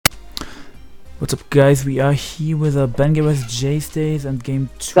What's up, guys? We are here with Benge vs JayStaice and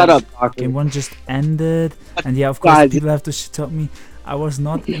game 2. Shut up, Doctor. Game 1 just ended, and yeah, of course, God. people have to shit talk me. I was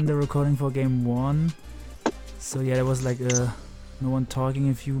not in the recording for game 1, so yeah, there was like no one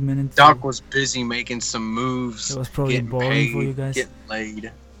talking a few minutes. Doc was busy making some moves. It was probably getting boring paid, for you guys. Getting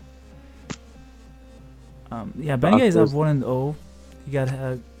laid. Yeah, Benge is up 1-0. He got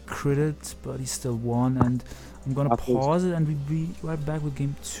critted, but he still won, and I'm gonna pause it and we'll be right back with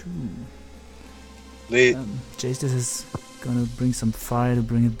game 2. JayStaice is gonna bring some fire to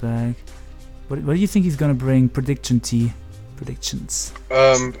bring it back. What do you think he's gonna bring? Predictions.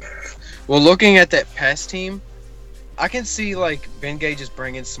 Well, looking at that past team, I can see like Benge just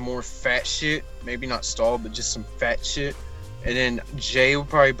bringing some more fat shit. Maybe not stall, but just some fat shit. And then Jay will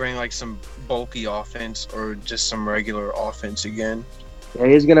probably bring like some bulky offense or just some regular offense again. Yeah,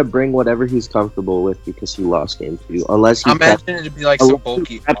 he's gonna bring whatever he's comfortable with because he lost game 2. Unless he I imagine it to be like some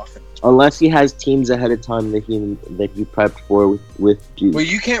bulky offense. Unless he has teams ahead of time that he prepped for with Juice. Well,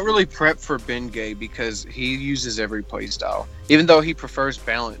 you can't really prep for Benge because he uses every play style. Even though he prefers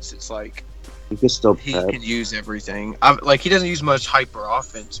balance, it's like he can still he prep. can use everything. Like he doesn't use much hyper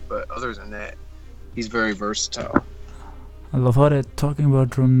offense, but other than that, he's very versatile. I love how they're talking about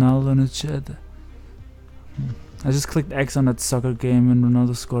Ronaldo in the chat. I just clicked X on that soccer game and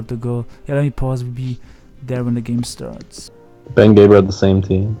Ronaldo scored the goal. Yeah, let me pause. We'll be there when the game starts. Benge brought the same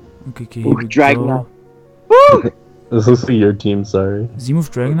team. Okay, here we Dragonite. go. This is your team, sorry. Does he move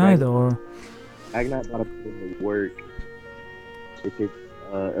Dragonite or? Dragonite gotta put in the work. It's his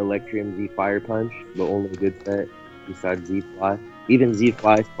Electrium Z Fire Punch, the only good set besides Z Fly. Even Z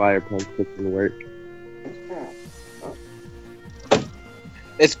Fly's Fire Punch puts in work.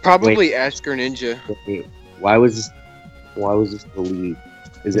 It's probably Asker Ninja. Wait, why was this the lead?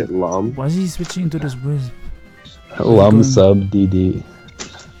 Is it Lum? Why is he switching into this Wisp? Lum sub DD.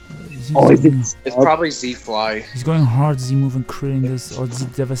 It's probably Z Fly. He's going hard, Z move and critting this, or Z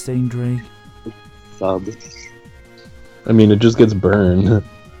devastating Drake. Sub. I mean, it just gets burned.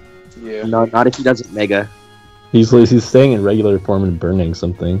 Yeah. No, not if he doesn't Mega. He's staying in regular form and burning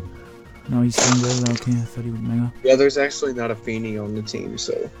something. No, he's staying regular. Okay, I thought he would Mega. Yeah, there's actually not a Feeny on the team,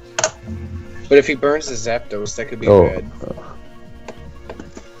 so. But if he burns the Zapdos, that could be bad.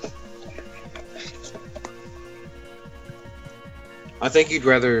 I think you'd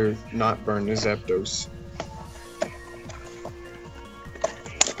rather not burn the Zapdos.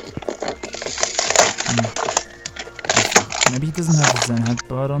 Maybe he doesn't have a Zen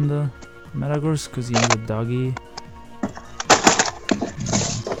Headbutt on the Metagross because he has a Doggy.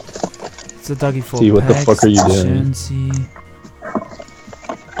 It's a Doggy for T, what the fuck are you doing?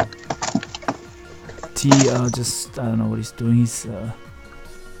 T, just, I don't know what he's doing. He's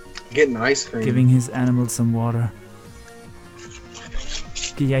getting ice cream. Giving his animals some water.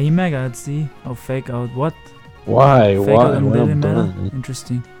 Okay, yeah, he Mega, see? Oh, fake out. What? Why? Fake Why? out and Well meta? done.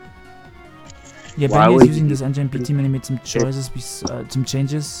 Interesting. Yeah, Why Benge is would using he- this engine PT when he made some choices, some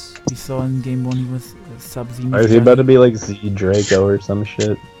changes. We saw in game 1 he was sub Z. Or is he about to be like Z Draco or some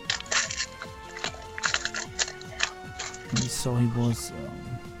shit? We saw he was.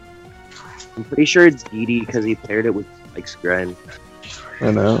 I'm pretty sure it's DD because he paired it with like Scren.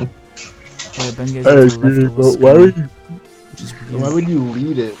 I know. Yeah, Benge is on the left But was why would Screen, you? which is Why would you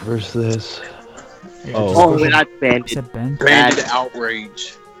lead it versus this? Yeah, Oh. just Oh, go wait, for- that's Is Bandit. that banned? Banded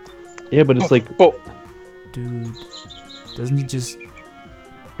Outrage. Yeah, but it's like, Dude, doesn't he just?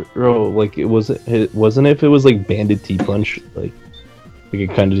 bro, like it wasn't if it was like Bandit T Punch, like it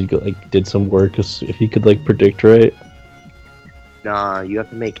kind of like did some work if he could like predict right. Nah, you have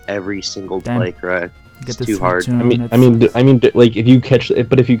to make every single Damn. play correct. Get It's the too hard. turn, I mean, like if you catch it,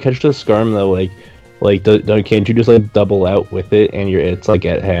 but if you catch the Scarm though, can't you just like double out with it and it's like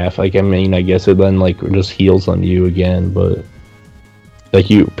at half? Like I mean, I guess it then like just heals on you again, but like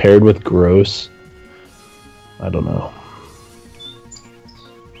you paired with Gross, I don't know.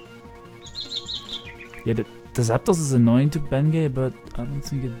 Yeah, the Zapdos is annoying to Benge, but I don't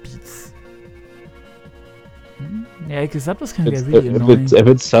think it beats. Yeah, because Zapdos can get really annoying. If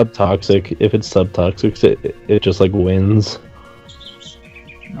it's subtoxic, it just like wins.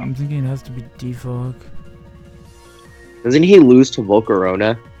 No, I'm thinking it has to be Defog. Doesn't he lose to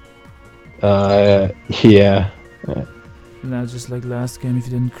Volcarona? Yeah. No, just like last game if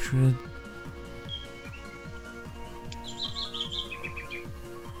you didn't crit.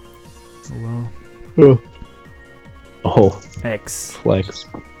 Oh well. Oh, X. flex.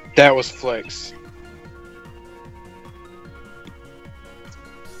 That was flex.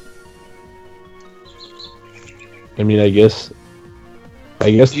 I mean, I guess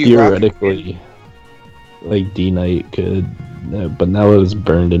Do you theoretically, like D Knight could but now it's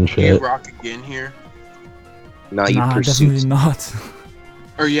burned and Do you shit. rock again here? Nah, you Nah, pursue. definitely not.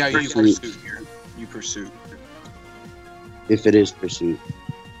 Or yeah, you Pursuit. pursuit here. You pursuit. If it is pursuit.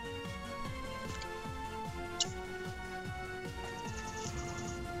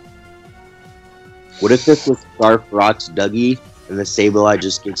 What if this was Scarf rocks Dougie and the Sableye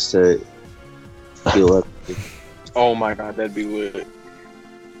just gets to heal up? Oh my god, that'd be lit.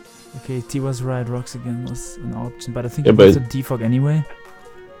 Okay, T was right. Rocks again was an option, but I think Yeah, he goes to but- defog anyway.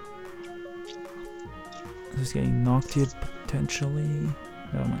 He's getting knocked here potentially.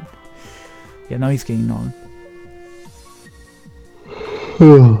 Never mind. Yeah, now he's getting knocked.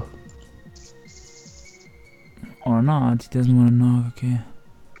 Or not. He doesn't want to knock. Okay.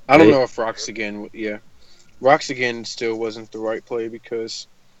 I don't Right. know if Rocks again. Yeah, Rocks again still wasn't the right play because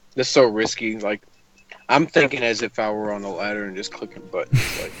that's so risky. Like, I'm thinking as if I were on a ladder and just clicking buttons.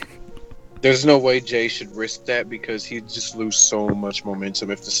 Like, there's no way Jay should risk that because he'd just lose so much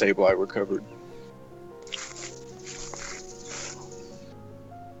momentum if the Sableye recovered.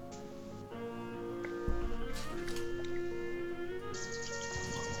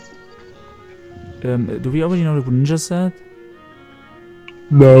 Do we already know the Greninja set?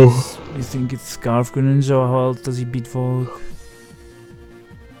 No. You think it's Scarf Greninja, or how else does he beat Volk?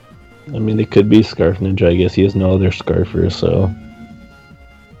 I mean, it could be Scarf Ninja. I guess he has no other Scarfer, so.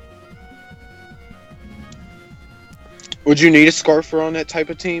 Would you need a Scarfer on that type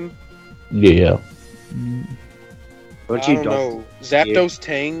of team? Yeah. Mm, Don't I you don't know. Zapdos,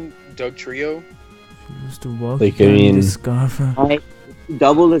 Tang, Doug Trio. used to walk. Like, you I can't need a mean- Scarfer. If you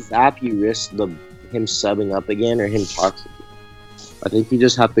double the zap, you risk him subbing up again or him toxic. I think you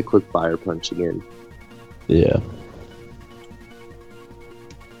just have to click Fire Punch again. Yeah.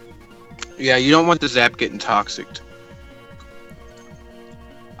 Yeah, you don't want the Zap getting toxic.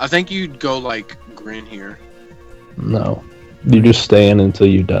 I think you'd go like Grin here. No. You just stay in until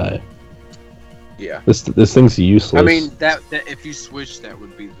you die. Yeah. This thing's useless. I mean, that if you switch, that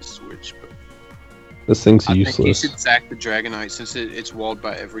would be the switch. But This thing's I think you useless. should sack the Dragonite since it's walled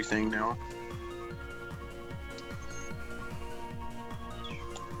by everything now.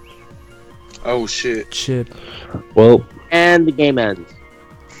 Oh shit! Chip. Well, And the game ends.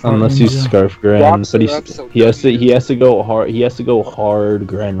 unless he's Ninja. Scarf Gren, Walks but it up, so he has to go hard. He has to go hard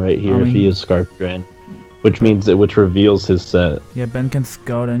Gren right here I if he mean- is Scarf Gren, which reveals his set. Yeah, Ben can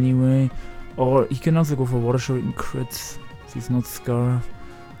scout anyway. Or he can also go for Water Shot and crits. If he's not Scarf.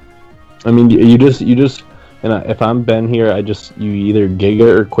 I mean, you just if I'm Ben here, you either Giga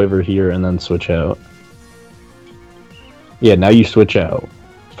or Quiver here and then switch out. Yeah, now you switch out.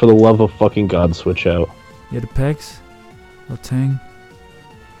 For the love of fucking God, switch out. Yeah, the Pex. Or Tang.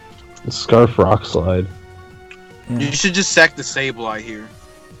 Scarf Rock Slide. Yeah. You should just sack the Sableye here.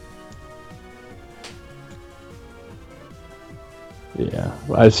 Yeah,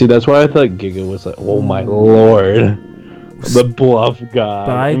 I see. That's why I thought Giga was like, oh my lord, the bluff god.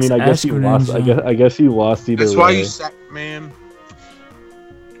 I mean, I guess he Spikes, lost. Greninja. I guess he lost either That's way. why you sack, man.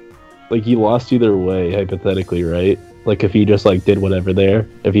 Like he lost either way, hypothetically, right? Like if he just like did whatever there,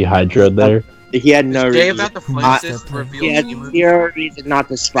 if he hydroed there. He had no Is Jay reason. about to flame Not this that reveal? He had zero reason not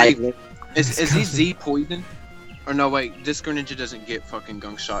to spike it. Is he Z poison? Or no, wait, this Greninja doesn't get fucking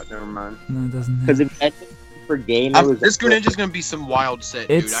gunk shot. Never mind. No, it doesn't. Because if that for game, it was This Greninja's gonna be some wild set,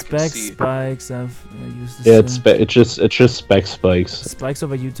 dude. It's I can Specs, see it. Spikes. I've used this. Yeah, it's just spec spikes. Spikes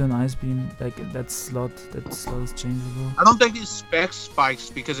over U-turn Ice Beam. Like that slot is changeable. I don't think he specs spikes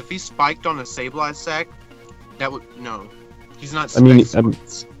because if he spiked on a Sableye sack, that would no. He's not. I mean,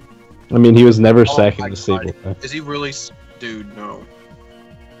 spec-spikes. I mean, he was never Oh sacking my the God. Sableye. Is he really? Dude, no.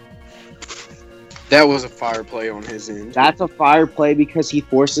 That was a fire play on his end. That's a fire play because he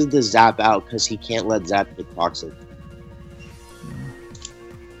forces the zap out because he can't let zap get toxic.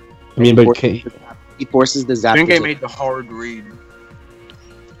 I mean, but He forces the zap. Bengay to- made the hard read.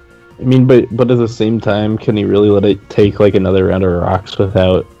 but at the same time, can he really let it take like another round of rocks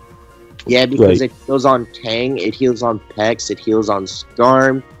without? Yeah, because Like- it heals on Tang, it heals on Pex, it heals on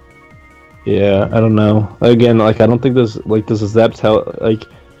Storm. Yeah, I don't know. Again, like I don't think this does the Zap tell like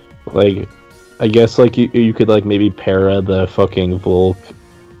I guess like you could like maybe para the fucking Volk,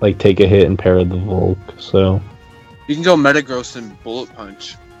 like take a hit and para the Volk. So You can go Metagross and Bullet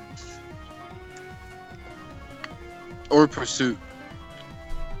Punch. Or Pursuit.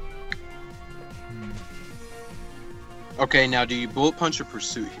 Okay, now do you Bullet Punch or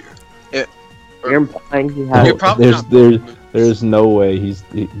Pursuit here? You're implying he You're has. probably there's- not there's- both. there's no way he's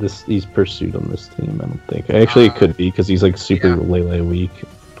pursued on this team. I don't think. Actually, it could be because he's like super Yeah. Lele weak.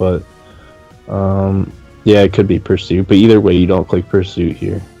 But yeah, it could be pursuit. But either way, you don't click pursuit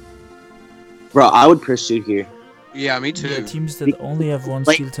here. Bro, I would pursue here. Yeah, me too. Yeah, teams that only have one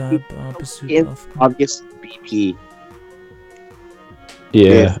Like, skill type are pursued it's often. obvious BP.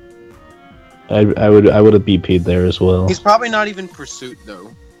 Yeah, I would have BP'd there as well. He's probably not even pursuit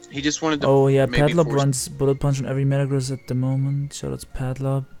though. He just wanted to. Oh yeah, maybe Padlop force- runs Bullet Punch on every Metagross at the moment. Shoutouts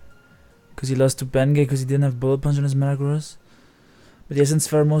Padlop. Because he lost to Bengay because he didn't have Bullet Punch on his Metagross. But yeah, since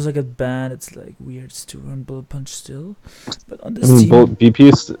Pheromosa got banned, it's like weird to run Bullet Punch still. But on I this mean, team,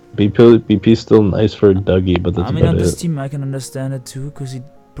 BP is still nice for Dougie, but that's I mean, on about this it. team I can understand it too, because he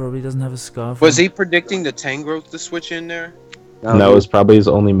probably doesn't have a Scarf. Was he predicting the Tangrowth to switch in there? No, it's probably his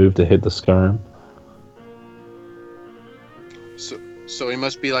only move to hit the Skarm. So he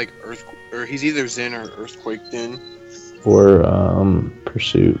must be like Earth, or he's either Zen or Earthquake then. Or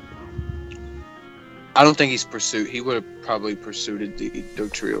Pursuit. I don't think he's pursuit. He would have probably pursued the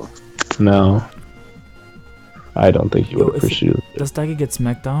Dotrio. No. I don't think he Yo, would have if pursued it. Does Dagi get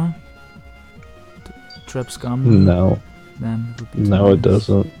Smackdown? Trap Scum? No. Then it would be No, too it nice.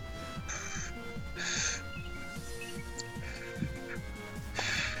 doesn't.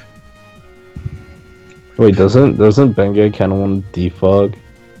 Wait, doesn't Bengay kind of want to defog?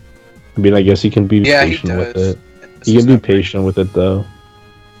 I mean, I guess he can be Yeah, he patient with does. it. He can be patient with it though.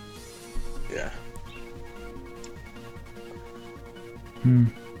 Yeah.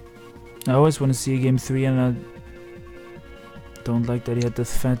 I always want to see a game 3, and I don't like that he had the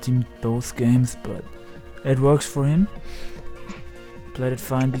fat team both games, but it works for him. Played it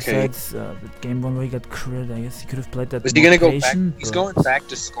fine. Okay. Besides the game 1 where he got crit, I guess he could have played that. Was he more gonna go back? patient, He's but going back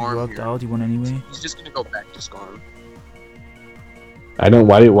to He Skarm worked here. out. He won anyway. He's just gonna go back to Skarm. I don't.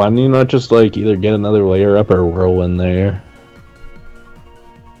 Why don't you not just like either get another layer up or whirlwind there?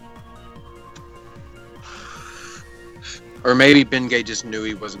 Or maybe Bengay just knew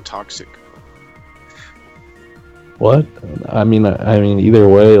he wasn't toxic. What? I mean, either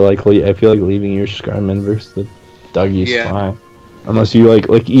way, like I feel like leaving your Skarm in versus the Dougie's Yeah. fine. Unless you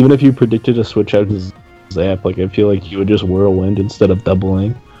like even if you predicted to switch out his Zap, like I feel like you would just whirlwind instead of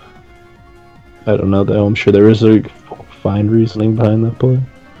doubling. I don't know though. I'm sure there is a fine reasoning behind that play.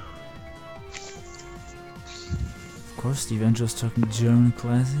 Of course, Steve Andrews talking German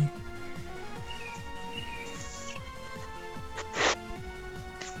classic.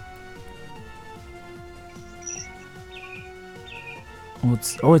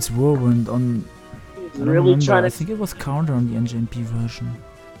 It's Whirlwind on. I don't Really remember. trying I to. think it was Counter on the NJMP version.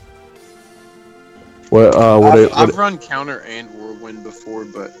 I've run counter and whirlwind before,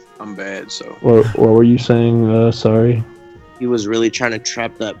 but I'm bad. So What were you saying? Sorry. He was really trying to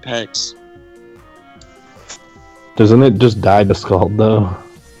trap that Pex. Doesn't it just die to Scald though?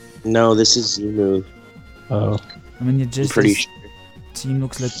 No, this is Z move. Oh. I mean, I'm pretty this sure. team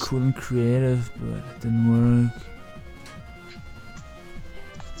looks like cool and creative, but it didn't work.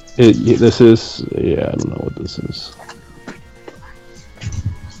 This is. Yeah, I don't know what this is.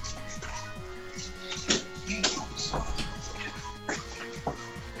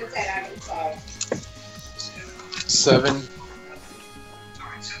 seven.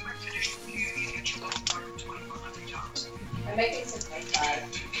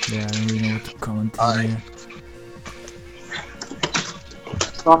 Yeah, I don't really know what to comment Alright. here.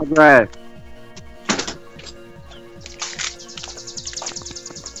 Progress.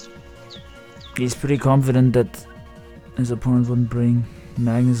 He's pretty confident that his opponent wouldn't bring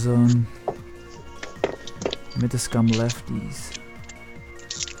Magnezone. With the scum lefties.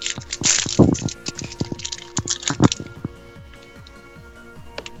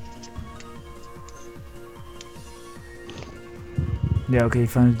 Yeah, okay,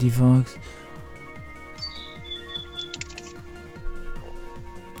 finally defogs.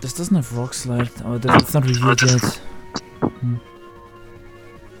 This doesn't have Rock Slide. Oh, it's not revealed yet.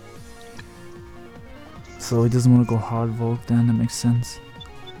 So he doesn't want to go hard Volk then, that makes sense.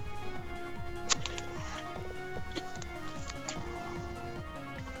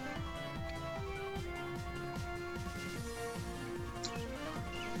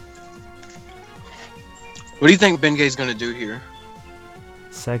 What do you think Bengay's gonna do here?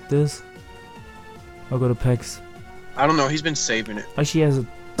 Sack this. I'll go to Pex. I don't know. He's been saving it. Actually, he has a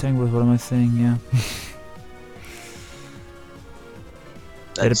Tangrowth, what am I saying? Yeah.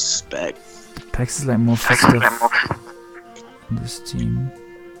 That's spec. Pex is like more festive in this team.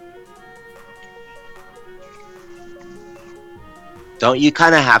 Don't you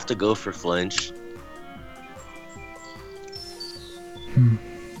kind of have to go for flinch?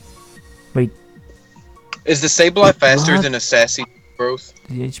 Wait, Is the Sableye faster What? than a Sassy Growth?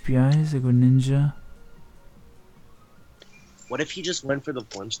 the HPI is a good ninja. What if he just went for the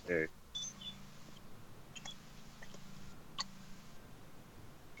flinch there?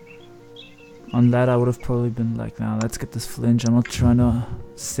 on that I would have probably been like, nah, let's get this flinch. I'm not trying to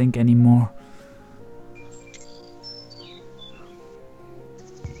sink anymore.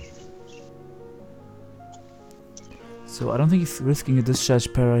 So I don't think he's risking a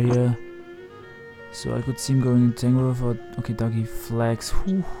discharge para here. So I could see him going in Tango for okay, Doggy flags.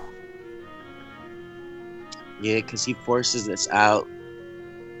 Whew. Yeah, because he forces this out.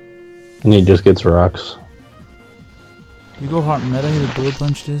 And he just gets rocks. You go hard meta here to bullet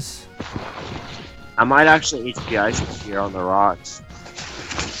punch this. I might actually HPI here on the rocks.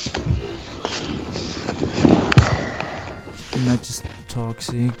 He might just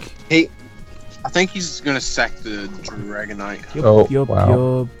toxic. Hey, I think he's gonna sack the Dragonite. Yup,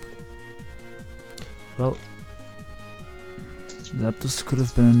 wow. Well, Zapdos could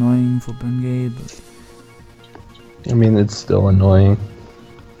have been annoying for Bengay, but I mean, it's still annoying.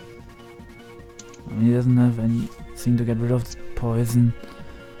 I mean, he doesn't have anything to get rid of the poison.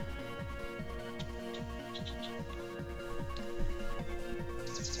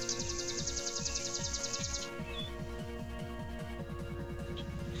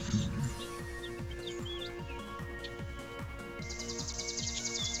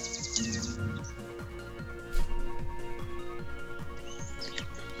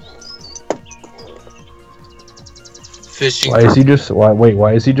 Fishing. Why is he just?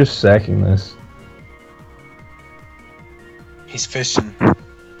 Why is he just sacking this? He's fishing.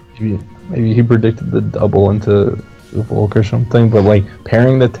 Maybe he predicted the double into Volk or something, but like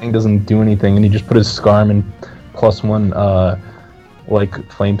pairing the thing doesn't do anything, and he just put his Scarm in +1 like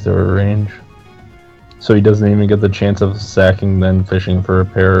flamethrower range, so he doesn't even get the chance of sacking then fishing for a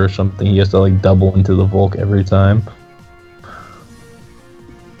pair or something. He has to like double into the Volk every time.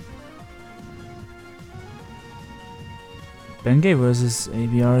 Bengay versus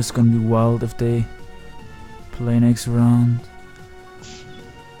ABR is gonna be wild if they play next round.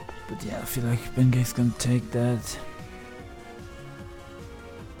 But yeah, I feel like Bengay's gonna take that.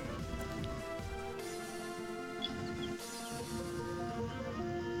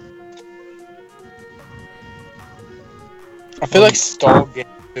 I feel like stall game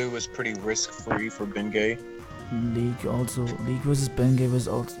 2 was pretty risk free for Bengay. League versus Bengay would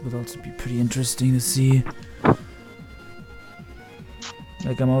also be pretty interesting to see.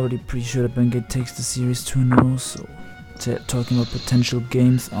 Like, I'm already pretty sure that Bengay takes the series 2-0, so talking about potential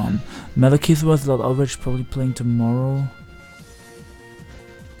games, Malekith was without Overwatch probably playing tomorrow.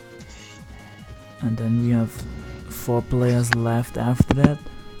 And then we have 4 players left after that.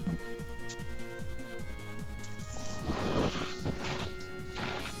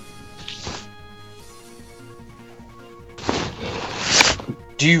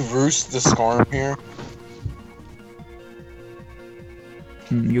 Do you roost the Scarm here?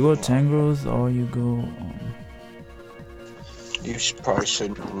 You go Tangrowth or you go You probably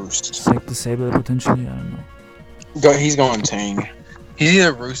shouldn't roost. Sack Disable potentially, I don't know. He's going Tang. He's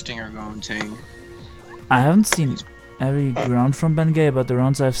either roosting or going Tang. I haven't seen every round from Bengay, but the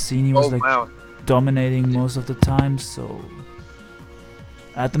rounds I've seen he was dominating most of the time, so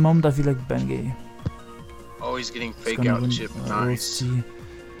at the moment I feel like Bengay. Oh, he's getting fake out chip. Nice. OST.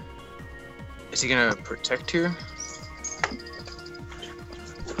 Is he gonna protect here?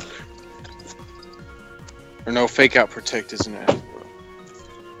 Or no, fake out protect isn't it?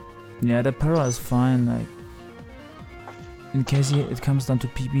 Yeah, the para is fine, like in case it comes down to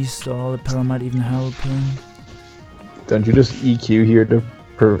PB stall, the para might even help him. Don't you just EQ here to,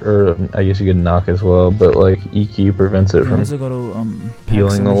 or I guess you could knock as well, but like EQ prevents it from also got to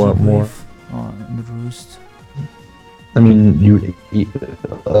healing a lot more. In the roost. I mean, you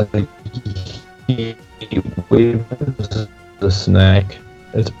wave the snack.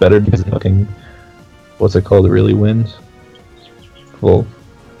 It's better because fucking what's it called? It really wins. Well,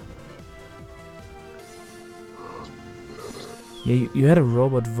 yeah, you had a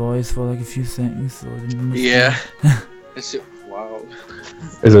robot voice for like a few things. So yeah. It's wow.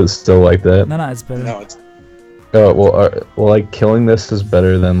 Is it still like that? No, it's better. No, it's. Oh well, like killing this is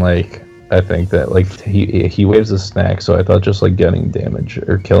better than like I think that like he waves a snack, so I thought just like getting damage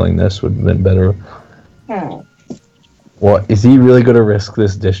or killing this would have been better. Oh. Well, is he really gonna risk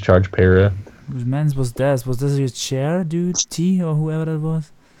this discharge para? Whose man's was this? Was this your chair, dude? T or whoever that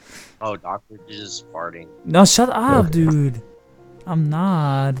was? Oh, Doctor just farting. No, shut up, Okay. dude. I'm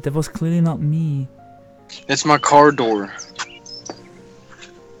not. That was clearly not me. It's my car door.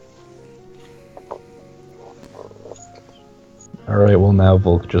 Alright, well now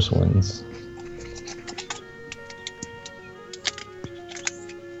Volk just wins.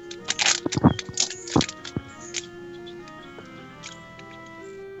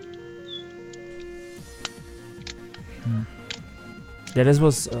 Yeah, this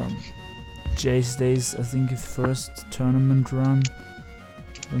was JayStaice, I think his first tournament run.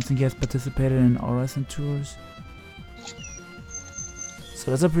 I don't think he has participated in Horizon tours.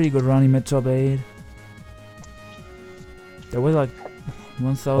 So that's a pretty good run. He made top 8. There was like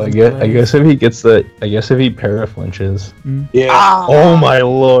 1,000. I guess if he gets that, I guess if he paraflinches. Yeah. Oh my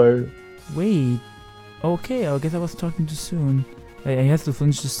lord. Wait. Okay, I guess I was talking too soon. Hey, he has to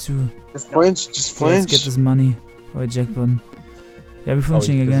flinch this too. Just flinch. Just Okay, let's flinch. get this money. Oh, eject button. Yeah, we're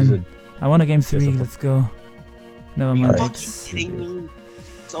flinching again. I want a game 3. Yes, Let's go. Never mind. Are you It's- kidding me?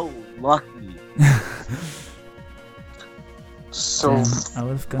 So lucky. So Damn, I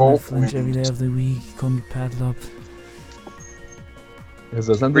would have gone both flinch every wins. day of the week. Call me padlock. Because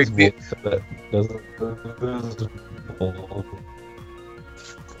doesn't this Reveal-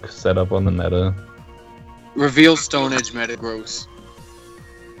 set up on the meta? reveal Stone Edge Metagross.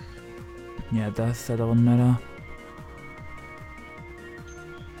 Yeah, that's set on meta.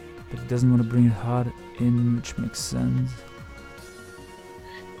 But he doesn't want to bring it hard in, which makes sense.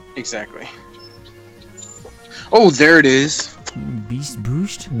 Exactly. Oh, there it is. Ooh, Beast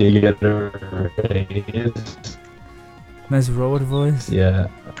Boost. You get a raise. Nice robot voice. Yeah.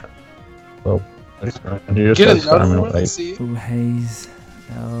 Well, you just Get have another Scarman, one. like, See. Ooh, Haze.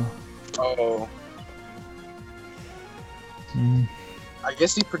 Oh. Oh, Mm. I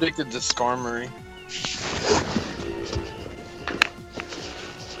guess he predicted the Skarmory.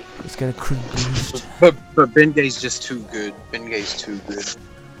 Let's get a crit boost. But Bengay's just too good. Bengay's too good.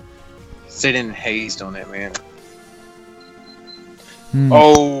 Sitting hazed on it, man. Hmm.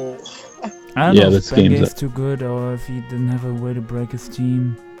 Oh, I don't Yeah, know if this game's Bengay's too good or if he didn't have a way to break his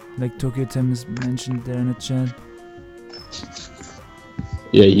team. Like Tokyo Tem is mentioned there in the chat.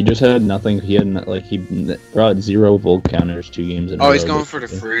 yeah, he just had nothing. He had he brought 0 Volt counters 2 games in a row. oh, he's going for the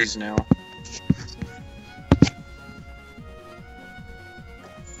freeze now.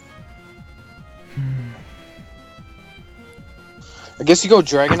 I guess you go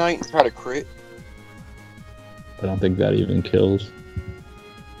Dragonite and try to crit. I don't think that even kills.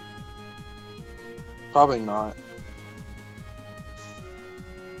 Probably not.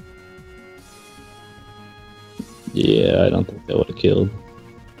 Yeah, I don't think that would have killed.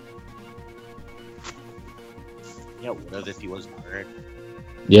 Yeah, what if he was burned?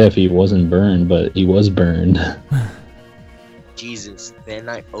 Yeah, if he wasn't burned, but he was burned. Jesus, then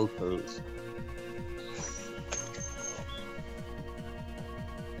I Okos.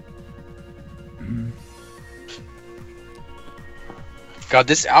 God,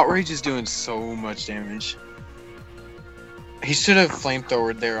 this outrage is doing so much damage. He should have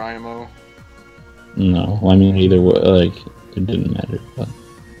flamethrowered there, IMO. No, I mean either way, like it didn't matter. But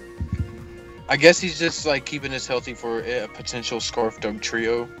I guess he's just like keeping us healthy for a potential Scarf Dug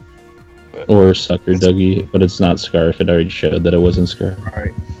trio. But, or Sucker Dougie, but it's not Scarf. It already showed that it wasn't Scarf.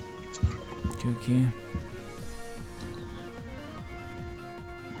 alright. Okay.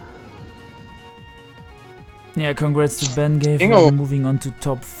 Yeah, congrats to Bengay Bingo. for moving on to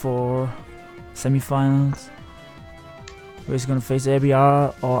top 4 semifinals. Where he's gonna face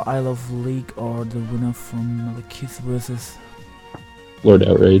ABR or Isle of League or the winner from the Kiss versus. Lord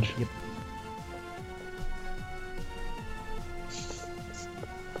Outrage. Yep.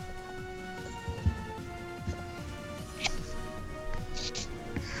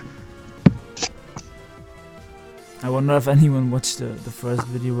 I wonder if anyone watched the first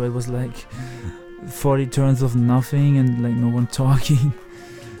video where it was like 40 turns of nothing and like no one talking.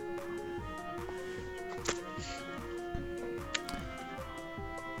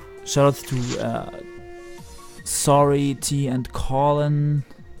 Shoutouts to Sorry T and Colin,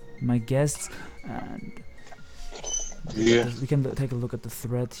 my guests, and Yeah. we can take a look at the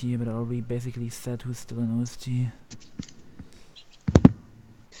thread here, but I already basically said who's still in OST.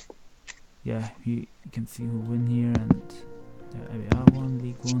 Yeah, you can see who win here, and ABR won,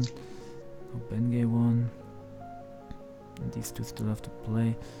 League won, Bengay won, and these two still have to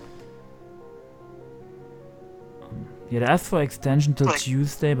play. Yeah, they asked for extension till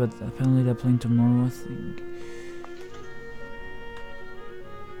Tuesday, but apparently they're playing tomorrow, I think.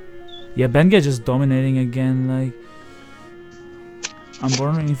 Yeah, Bengay just dominating again, like... I'm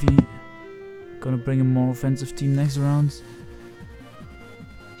wondering if he gonna bring a more offensive team next rounds.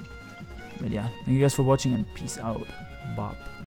 But yeah, thank you guys for watching and peace out. Bob.